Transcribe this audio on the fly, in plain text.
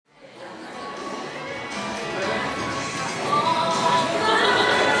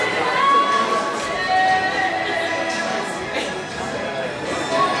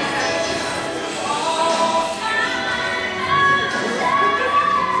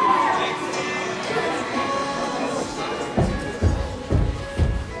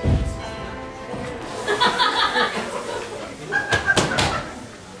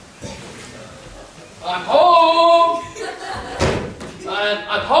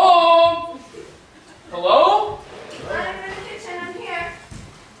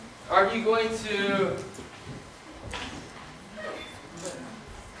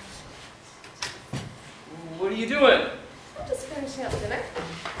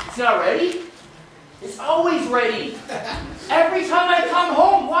not ready? It's always ready. Every time I come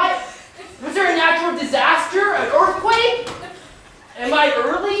home, why? Was there a natural disaster? An earthquake? Am I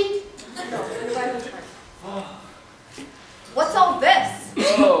early? No, you're right on time. What's all this?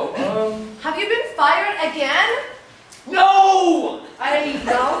 Oh, Have you been fired again? No!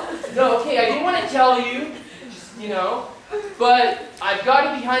 No, okay, I didn't want to tell you, just, but I've got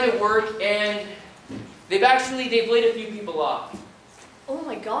to be behind at work, and they've laid a few people off. Oh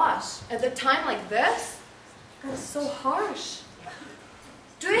my gosh, at a time like this? That's so harsh.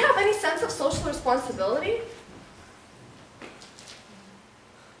 Do they have any sense of social responsibility?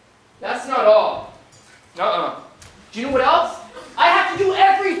 That's not all. Do you know what else? I have to do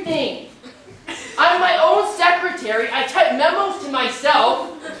everything. I'm my own secretary. I type memos to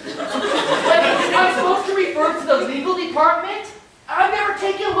myself. I'm supposed to refer to the legal department. I've never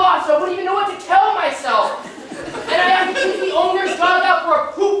taken law, so I wouldn't even know what to tell myself. And I have to keep the owner's dog out for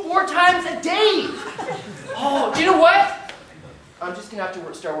a poop 4 times a day. Oh, do you know what? I'm just going to have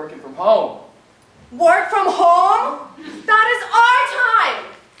to start working from home. Work from home? That is our time!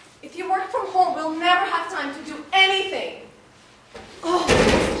 If you work from home, we'll never have time to do anything. Oh,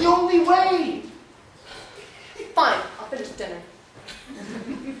 it's the only way. Fine, I'll finish dinner.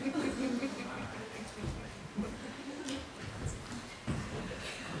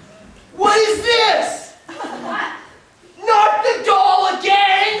 What is this? What? Not the doll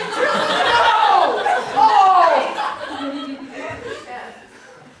again! No! Oh! Yeah.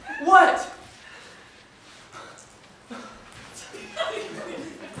 What?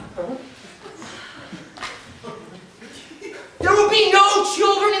 There will be no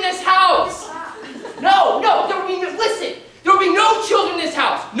children in this house! No, there will be listen! There will be no children in this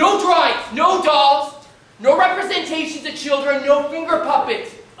house! No drawings, no dolls, no representations of children, no finger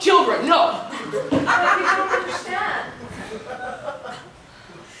puppets. Children, no! I don't understand.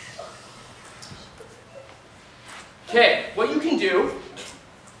 Okay, what you can do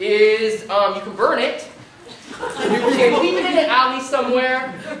is you can burn it. You can leave it in an alley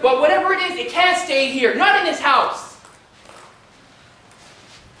somewhere, but whatever it is, it can't stay here. Not in this house.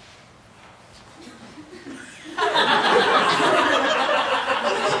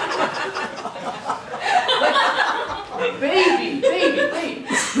 Baby.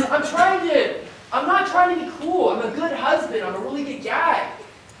 I'm not trying to be cool. I'm a good husband. I'm a really good guy.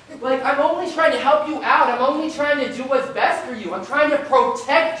 Like, I'm only trying to help you out. I'm only trying to do what's best for you. I'm trying to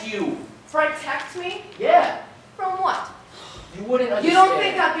protect you. Protect me? Yeah. From what? You wouldn't understand. You don't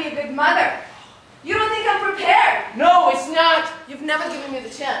think I'd be a good mother? You don't think I'm prepared? No, it's not. You've never given me the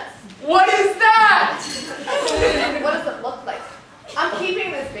chance. What is that? What does it look like? I'm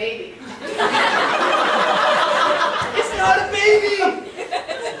keeping this baby. It's not a baby.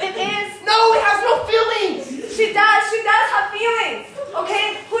 It is. No, it has no feelings. She does have feelings.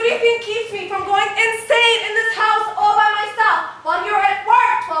 Okay? Who do you think keeps me from going insane in this house all by myself while you're at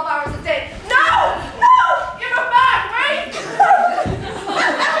work 12 hours a day? No! Give her back, right?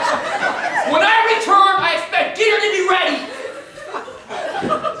 When I return, I expect dinner to be ready.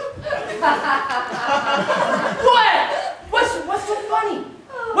 What? What's so funny?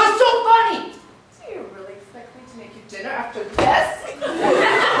 What's so funny? Do you really expect me to make you dinner after this?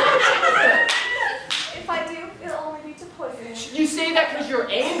 If I do, it'll only be to poison you. You say that because you're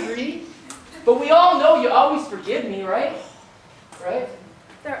angry, but we all know you always forgive me, right? Right?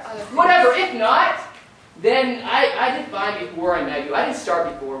 There are other things. Whatever, if not, then I did fine before I met you. I didn't start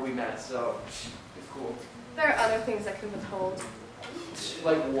before we met, so it's cool. There are other things I can withhold.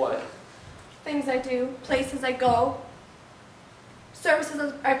 Like what? Things I do, places I go,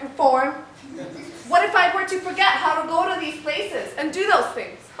 services I perform. What if I were to forget how to go to these places and do those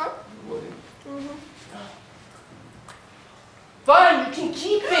things, huh? You wouldn't. Mm-hmm. Fine, you can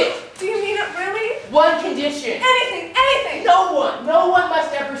keep it. Do you mean it really? One condition. Anything! No one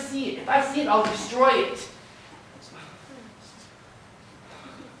must ever see it. If I see it, I'll destroy it.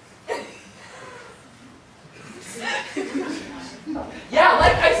 Yeah,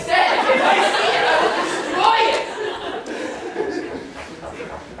 like I said, if I see it, I will destroy it.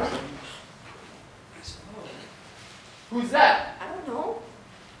 Who's that? I don't know.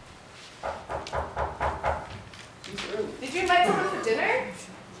 Who's early? Did you invite someone for dinner?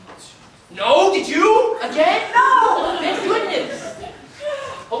 No, did you? Again? No! Thank goodness.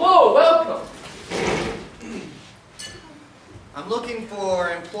 Hello, welcome. I'm looking for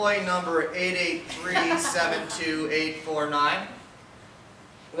employee number 883-72849.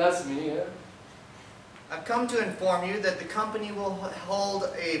 That's me, yeah. I've come to inform you that the company will hold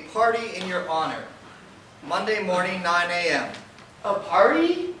a party in your honor. Monday morning, 9 a.m. A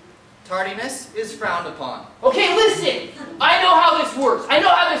party? Tardiness is frowned upon. Okay, listen. I know how this works.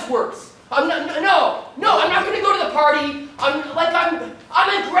 I'm not gonna go to the party. I'm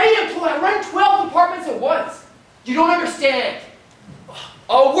a great employee. I run 12 departments at once. You don't understand.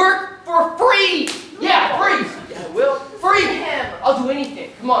 I'll work for free. Yeah, free. Yeah, I will. Free. I'll do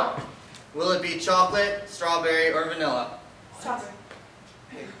anything. Come on. Will it be chocolate, strawberry, or vanilla? Strawberry.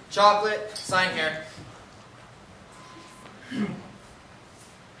 Chocolate, sign here. You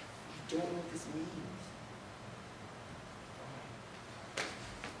don't know what this means.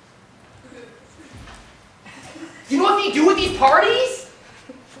 You know what you do with these parties?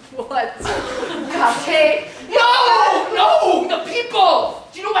 What? Cupcake? No, the people.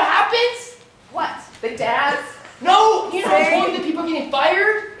 Do you know what happens? What? The dance? No, you know how I told you the people are getting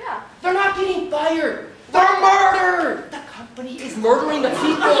fired? Yeah. They're not getting fired. They're murdered. The company is murdering the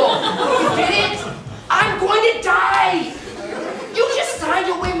people. You get it? I'm going to die. You just signed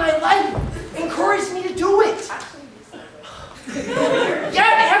away my life. Encouraged me to do it. Yeah,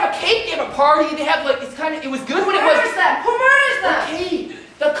 they have a cake, they have a party, they have it was good when it was. Who murders them? Okay,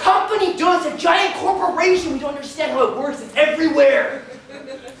 the company does, a giant corporation. We don't understand how it works. It's everywhere.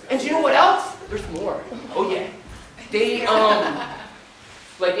 And do you know what else? There's more. Oh yeah. They they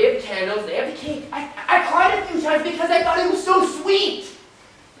have candles, they have the cake. I cried a few times because I thought it was so sweet.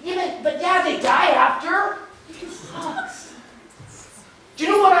 But yeah, they die after. It sucks. Do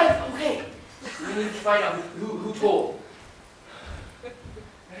you know what okay. We need to find out who told.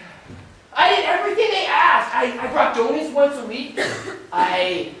 I did everything they asked. I brought donuts once a week.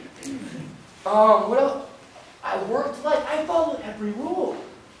 What else? I worked I followed every rule.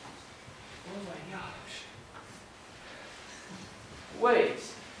 Oh my gosh. Wait.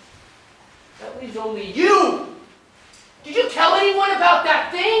 That leaves only you. Did you tell anyone about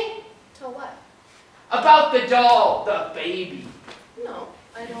that thing? Tell what? About the doll, the baby. No,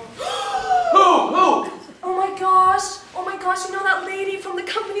 I don't. Who? Oh my gosh, you know that lady from the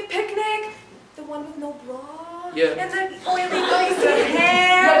company picnic? The one with no bra? Yeah. And the oily lacy You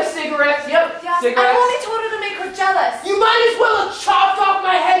hair? have cigarettes? Yep. Yes, Cigarettes. I only told her to make her jealous. You might as well have chopped off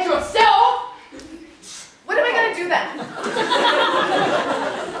my head yourself. When am I gonna do that?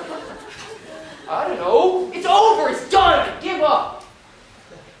 I don't know. It's over. It's done. I give up.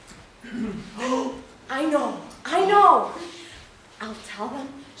 I know. I'll tell them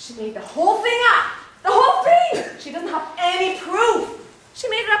she made the whole thing up. The whole thing! She doesn't have any proof. She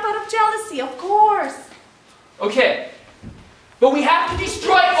made it up out of jealousy, of course. Okay. But we have to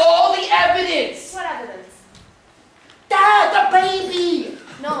destroy all the evidence. What evidence? Dad, the baby.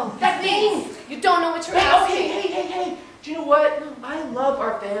 No, That thing. you don't know what you're Hey, asking. hey. Do you know what? I love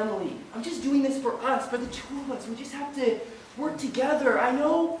our family. I'm just doing this for us, for the two of us. We just have to work together. I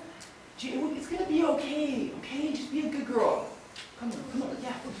know. It's going to be okay. Okay? Just be a good girl. Come on.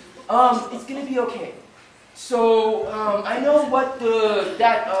 Yeah. It's gonna be okay. So, I know what the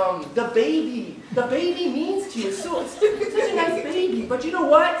baby means to you. It's such a nice baby. But you know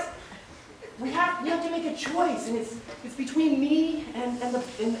what? We have to make a choice, and it's between me and that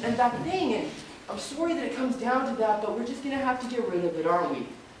thing. And I'm sorry that it comes down to that, but we're just gonna have to get rid of it, aren't we?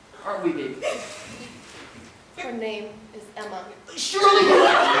 Aren't we, baby? Her name is Emma. Surely you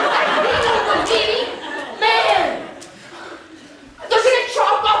over me, man. They're gonna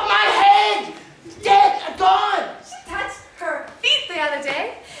chop off my head! Dead! Gone! She touched her feet the other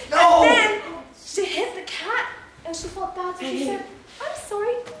day. No! And then she hit the cat and she felt bad, so she said, I'm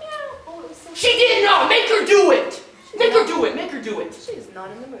sorry, meow. Oh, it was so She didn't know! Make her do it! Make her do it! She's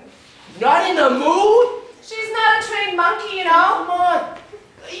not in the mood. Not in the mood? She's not a trained monkey, you know? Come on!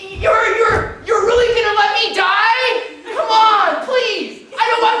 You're really gonna let me die? Come on, please! I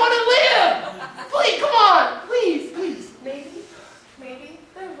want to live! Please, come on! Please. Maybe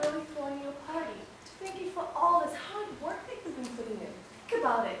they're really throwing you a party to thank you for all this hard work that you've been putting in. Think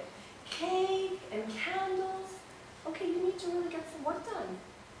about it. Cake and candles. Okay, you need to really get some work done.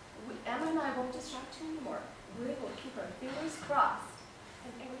 Emma and I won't distract you anymore. We will keep our fingers crossed.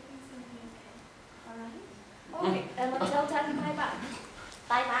 And everything's going to be okay. Alright? Okay, Emma, tell Daddy bye-bye.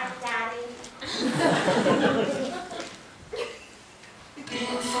 Bye-bye, Daddy.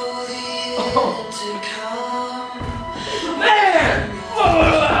 Man!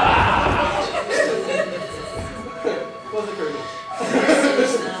 Close the curtain.